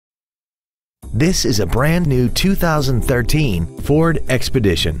This is a brand new 2013 Ford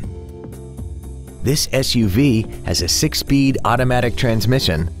Expedition. This SUV has a 6-speed automatic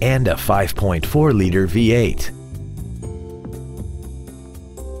transmission and a 5.4-liter V8.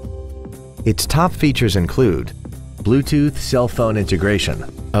 Its top features include Bluetooth cell phone integration,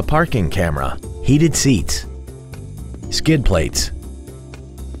 a parking camera, heated seats, skid plates,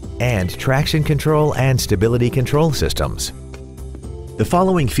 and traction control and stability control systems. The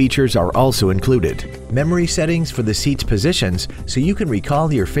following features are also included: memory settings for the seat's positions so you can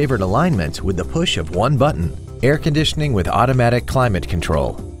recall your favorite alignments with the push of one button, air conditioning with automatic climate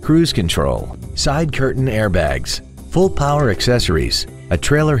control, cruise control, side curtain airbags, full power accessories, a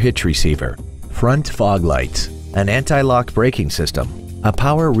trailer hitch receiver, front fog lights, an anti-lock braking system, a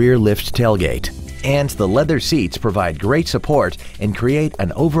power rear lift tailgate, and the leather seats provide great support and create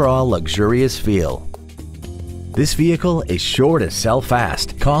an overall luxurious feel. This vehicle is sure to sell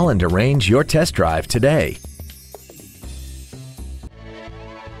fast. Call and arrange your test drive today.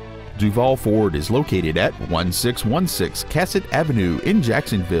 Duval Ford is located at 1616 Cassett Avenue in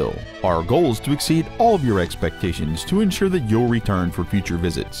Jacksonville. Our goal is to exceed all of your expectations to ensure that you'll return for future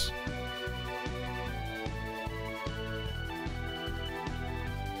visits.